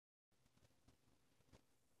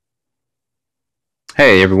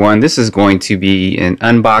Hey everyone, this is going to be an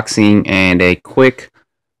unboxing and a quick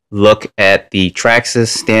look at the Traxxas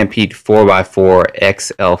Stampede 4x4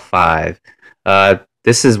 XL5.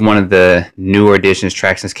 This is one of the newer editions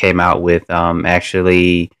Traxxas came out with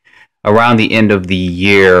actually around the end of the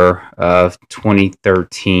year of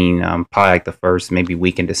 2013, probably like the first maybe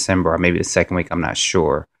week in December or maybe the second week, I'm not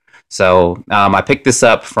sure. So I picked this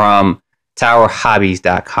up from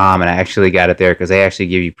towerhobbies.com, and I actually got it there because they actually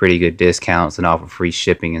give you pretty good discounts and offer free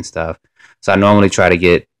shipping and stuff. So I normally try to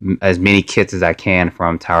get as many kits as I can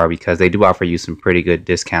from Tower because they do offer you some pretty good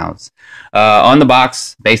discounts. On the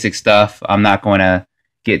box, basic stuff. I'm not going to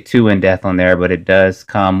get too in depth on there, but it does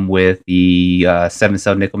come with the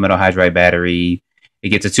 7-cell nickel metal hydride battery. It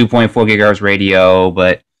gets a 2.4 gigahertz radio,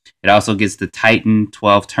 but it also gets the Titan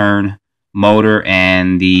 12-turn motor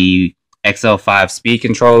and the XL5 speed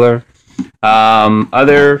controller.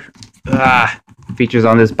 Other features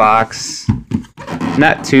on this box,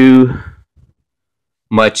 not too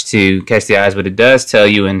much to catch the eyes, but it does tell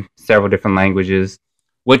you in several different languages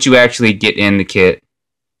what you actually get in the kit,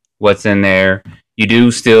 what's in there. You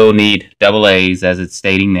do still need double A's, as it's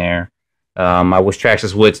stating there. I wish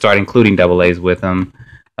Traxxas would start including double A's with them.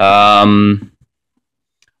 On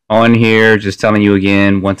here, just telling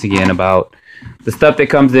you once again, about the stuff that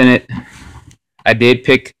comes in it. I did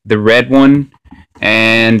pick the red one.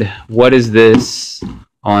 And what is this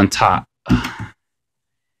on top?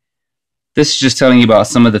 This is just telling you about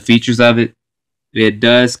some of the features of it. It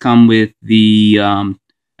does come with the,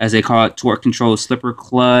 as they call it, torque control slipper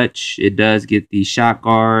clutch. It does get the shock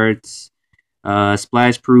guards,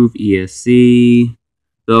 splash proof ESC,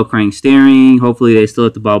 bell crank steering. Hopefully they still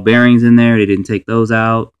have the ball bearings in there. They didn't take those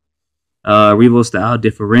out. Revo style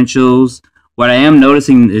differentials. What I am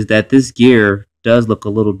noticing is that this gear does look a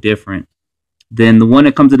little different than the one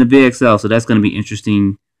that comes in the VXL, so that's going to be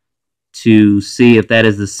interesting to see if that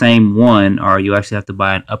is the same one or you actually have to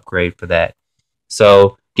buy an upgrade for that.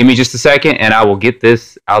 So give me just a second and I will get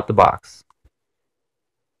this out the box.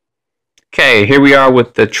 Okay, here we are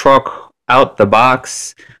with the truck out the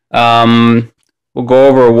box. We'll go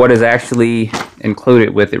over what is actually included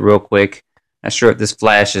with it real quick. Not sure if this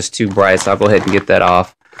flash is too bright, so I'll go ahead and get that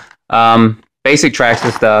off. Basic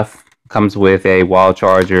Traxxas stuff. Comes with a wall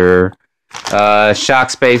charger, shock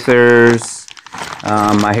spacers.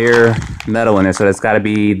 I hear metal in there, so that's got to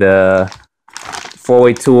be the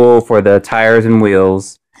 4-way tool for the tires and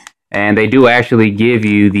wheels. And they do actually give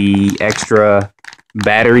you the extra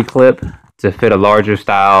battery clip to fit a larger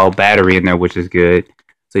style battery in there, which is good.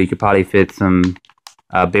 So you could probably fit some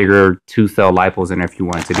bigger 2-cell lipos in there if you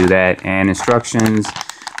wanted to do that. And instructions,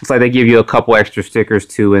 looks like they give you a couple extra stickers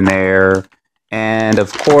too in there. And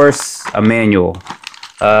of course, a manual.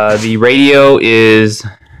 The radio is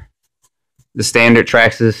the standard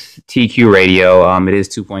Traxxas TQ radio. It is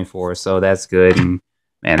 2.4, so that's good. And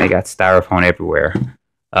man, they got styrofoam everywhere.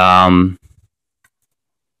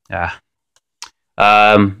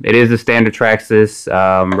 It is the standard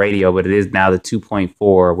Traxxas radio, but it is now the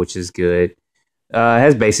 2.4, which is good. It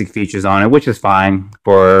has basic features on it, which is fine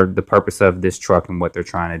for the purpose of this truck and what they're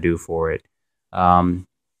trying to do for it.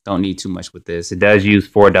 Don't need too much with this. It does use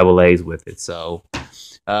 4 double A's with it. So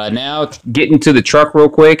now getting to the truck real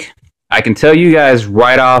quick, I can tell you guys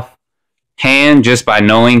right off hand, just by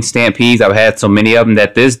knowing Stampedes, I've had so many of them,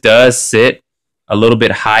 that this does sit a little bit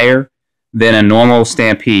higher than a normal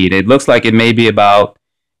Stampede. It looks like it may be about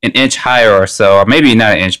an inch higher or so, or maybe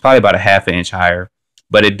not an inch, probably about a half an inch higher.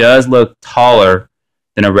 But it does look taller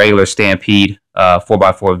than a regular Stampede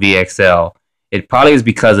 4x4 VXL. It probably is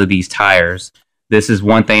because of these tires. This is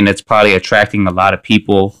one thing that's probably attracting a lot of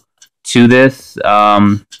people to this.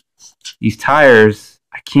 These tires,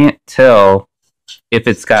 I can't tell if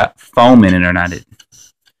it's got foam in it or not.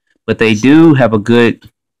 But they do have a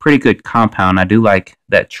pretty good compound. I do like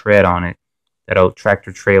that tread on it, that old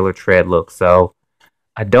tractor trailer tread look. So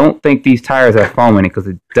I don't think these tires have foam in it because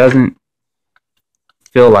it doesn't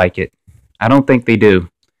feel like it. I don't think they do.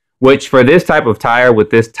 Which, for this type of tire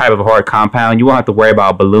with this type of hard compound, you won't have to worry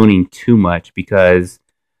about ballooning too much because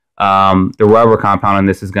the rubber compound on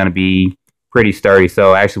this is going to be pretty sturdy.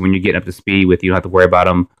 So actually, when you're getting up to speed with it, you don't have to worry about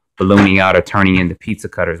them ballooning out or turning into pizza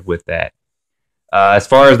cutters with that. As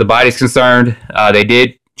far as the body's concerned, they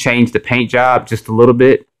did change the paint job just a little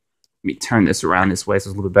bit. Let me turn this around this way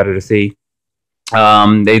so it's a little bit better to see.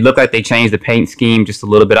 They look like they changed the paint scheme just a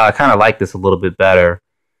little bit. I kind of like this a little bit better.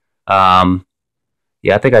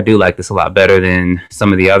 Yeah, I think I do like this a lot better than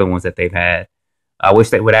some of the other ones that they've had. I wish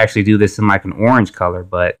they would actually do this in like an orange color,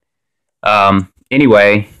 but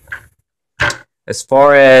anyway, as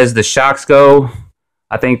far as the shocks go,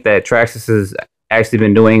 I think that Traxxas has actually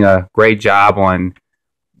been doing a great job on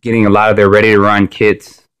getting a lot of their ready-to-run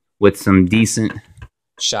kits with some decent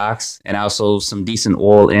shocks and also some decent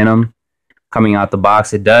oil in them coming out the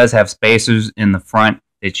box. It does have spacers in the front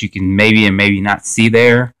that you can maybe and maybe not see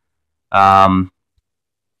there. I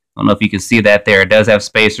don't know if you can see that there. It does have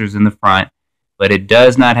spacers in the front, but it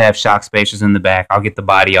does not have shock spacers in the back. I'll get the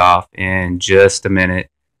body off in just a minute.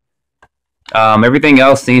 Everything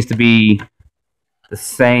else seems to be the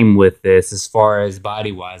same with this as far as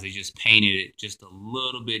body-wise. They just painted it just a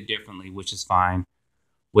little bit differently, which is fine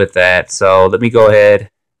with that. So let me go ahead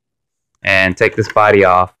and take this body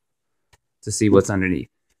off to see what's underneath.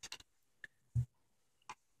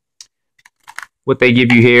 What they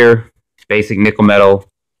give you here, basic nickel metal,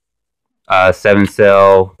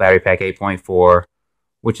 7-cell battery pack 8.4,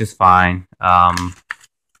 which is fine.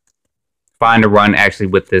 Fine to run actually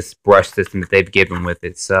with this brush system that they've given with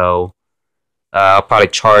it. So I'll probably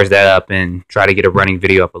charge that up and try to get a running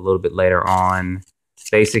video up a little bit later on.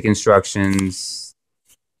 Basic instructions.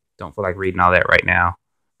 Don't feel like reading all that right now.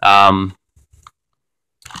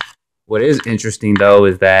 What is interesting though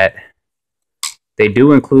is that they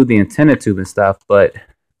do include the antenna tube and stuff, but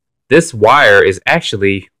this wire is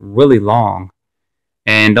actually really long.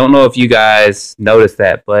 And don't know if you guys noticed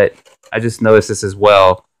that, but I just noticed this as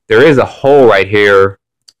well. There is a hole right here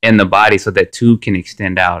in the body so that tube can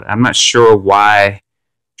extend out. I'm not sure why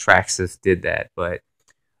Traxxas did that, but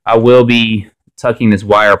I will be tucking this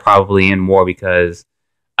wire probably in more because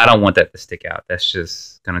I don't want that to stick out. That's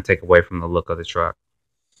just going to take away from the look of the truck.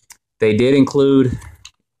 They did include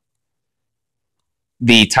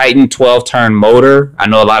the Titan 12-turn motor. I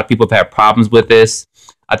know a lot of people have had problems with this.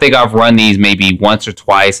 I think I've run these maybe once or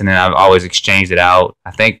twice, and then I've always exchanged it out. I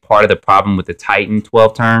think part of the problem with the Titan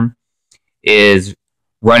 12-turn is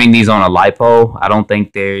running these on a LiPo. I don't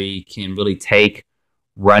think they can really take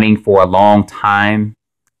running for a long time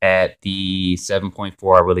at the 7.4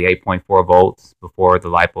 or really 8.4 volts before the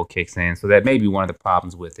LiPo kicks in. So that may be one of the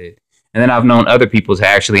problems with it. And then I've known other people to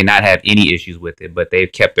actually not have any issues with it, but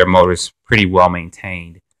they've kept their motors pretty well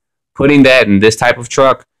maintained. Putting that in this type of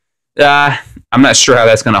truck, I'm not sure how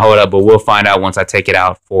that's going to hold up, but we'll find out once I take it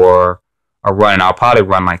out for a run. I'll probably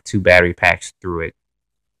run like 2 battery packs through it.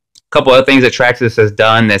 A couple other things that Traxxas has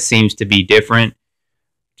done that seems to be different.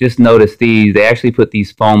 Just notice these. They actually put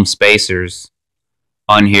these foam spacers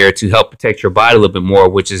on here to help protect your body a little bit more,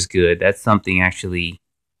 which is good. That's something actually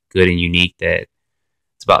good and unique that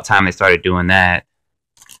it's about time they started doing that.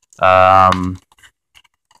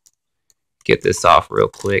 Get this off real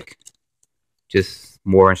quick. Just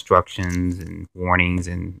more instructions and warnings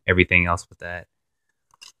and everything else with that.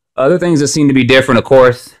 Other things that seem to be different, of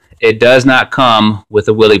course, it does not come with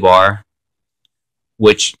a wheelie bar,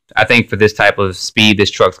 which I think for this type of speed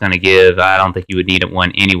this truck's going to give, I don't think you would need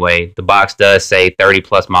one anyway. The box does say 30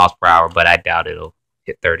 plus miles per hour, but I doubt it'll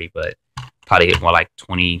hit 30, but probably hit more like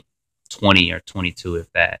 20 or 22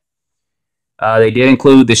 if that. They did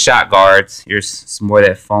include the shock guards. Here's some more of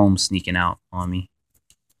that foam sneaking out on me.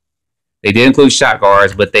 They did include shock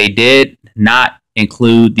guards, but they did not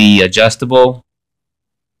include the adjustable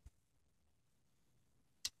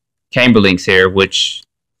camber links here, which,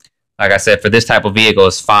 like I said, for this type of vehicle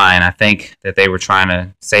is fine. I think that they were trying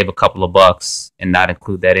to save a couple of bucks and not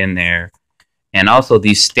include that in there. And also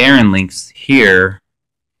these steering links here,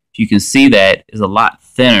 if you can see that, is a lot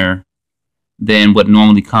thinner than what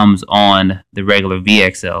normally comes on the regular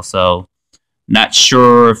VXL. So not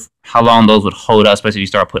sure how long those would hold up, especially if you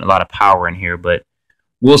start putting a lot of power in here, but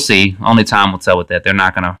we'll see. Only time will tell with that. They're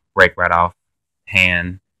not going to break right off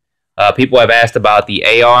hand. People have asked about the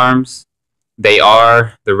A-arms. They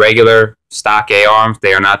are the regular stock A-arms.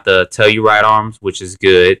 They are not the Telluride arms, which is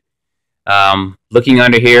good. Looking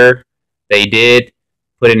under here, they did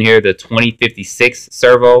put in here the 2056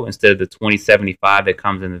 servo instead of the 2075 that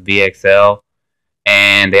comes in the VXL.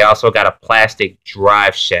 And they also got a plastic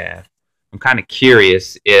drive shaft. I'm kind of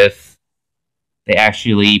curious if they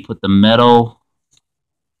actually put the metal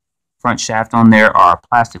front shaft on there or a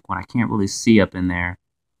plastic one. I can't really see up in there.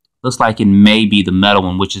 Looks like it may be the metal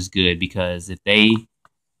one, which is good because if they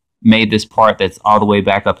made this part that's all the way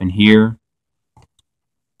back up in here,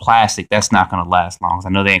 plastic, that's not going to last long. I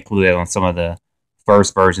know they included it on some of the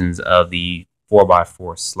first versions of the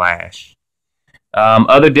 4x4 Slash.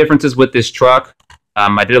 Other differences with this truck,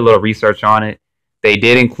 I did a little research on it. They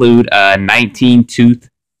did include a 19-tooth,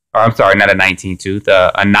 or I'm sorry, not a 19-tooth,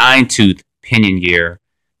 a 9-tooth pinion gear.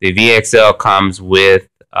 The VXL comes with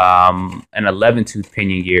an 11-tooth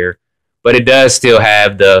pinion gear, but it does still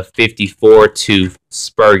have the 54-tooth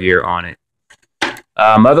spur gear on it.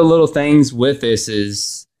 Other little things with this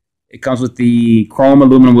is it comes with the chrome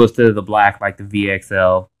aluminum wheels instead of the black like the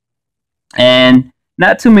VXL. And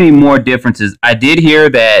not too many more differences. I did hear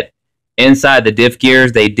that inside the diff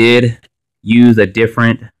gears, they did use a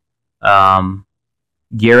different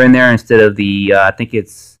gear in there instead of the, I think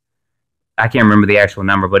it's, I can't remember the actual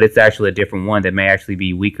number, but it's actually a different one that may actually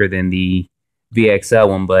be weaker than the VXL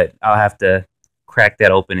one, but I'll have to crack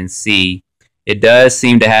that open and see. It does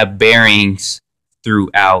seem to have bearings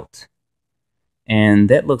throughout, and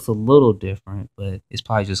that looks a little different, but it's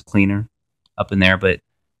probably just cleaner up in there. But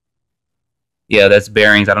yeah, that's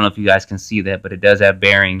bearings. I don't know if you guys can see that, but it does have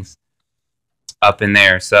bearings up in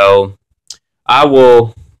there. So I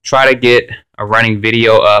will try to get a running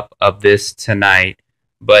video up of this tonight.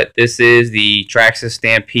 But this is the Traxxas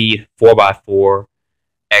Stampede 4x4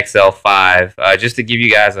 XL5. Just to give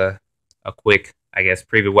you guys a quick, I guess,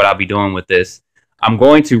 preview of what I'll be doing with this. I'm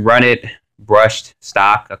going to run it brushed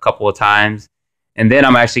stock a couple of times, and then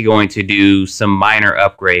I'm actually going to do some minor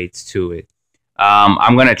upgrades to it.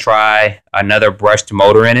 I'm going to try another brushed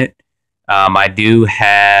motor in it. I do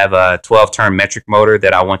have a 12-turn metric motor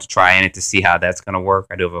that I want to try in it to see how that's going to work.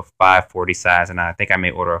 I do have a 540 size, and I think I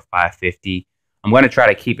may order a 550. I'm going to try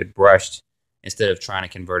to keep it brushed instead of trying to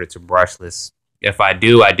convert it to brushless. If I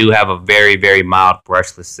do have a very, very mild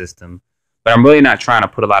brushless system. But I'm really not trying to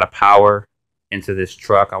put a lot of power into this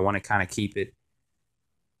truck. I want to kind of keep it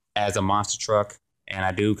as a monster truck. And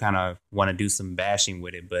I do kind of want to do some bashing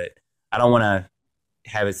with it. But I don't want to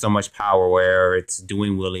have it so much power where it's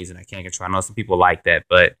doing wheelies and I can't control. I know some people like that.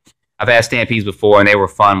 But I've had Stampedes before and they were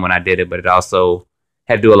fun when I did it. But it also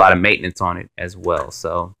had to do a lot of maintenance on it as well.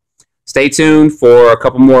 So stay tuned for a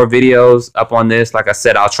couple more videos up on this. Like I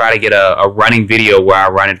said, I'll try to get a running video where I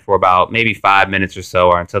run it for about maybe 5 minutes or so,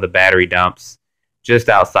 or until the battery dumps just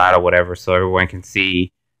outside or whatever, so everyone can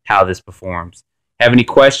see how this performs. Have any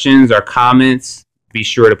questions or comments, be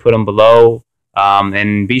sure to put them below.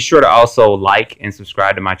 And be sure to also like and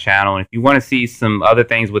subscribe to my channel. And if you want to see some other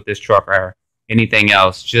things with this truck or anything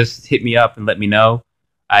else, just hit me up and let me know.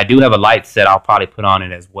 I do have a light set I'll probably put on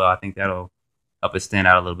it as well. I think that'll help it stand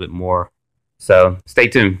out a little bit more. So stay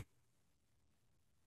tuned.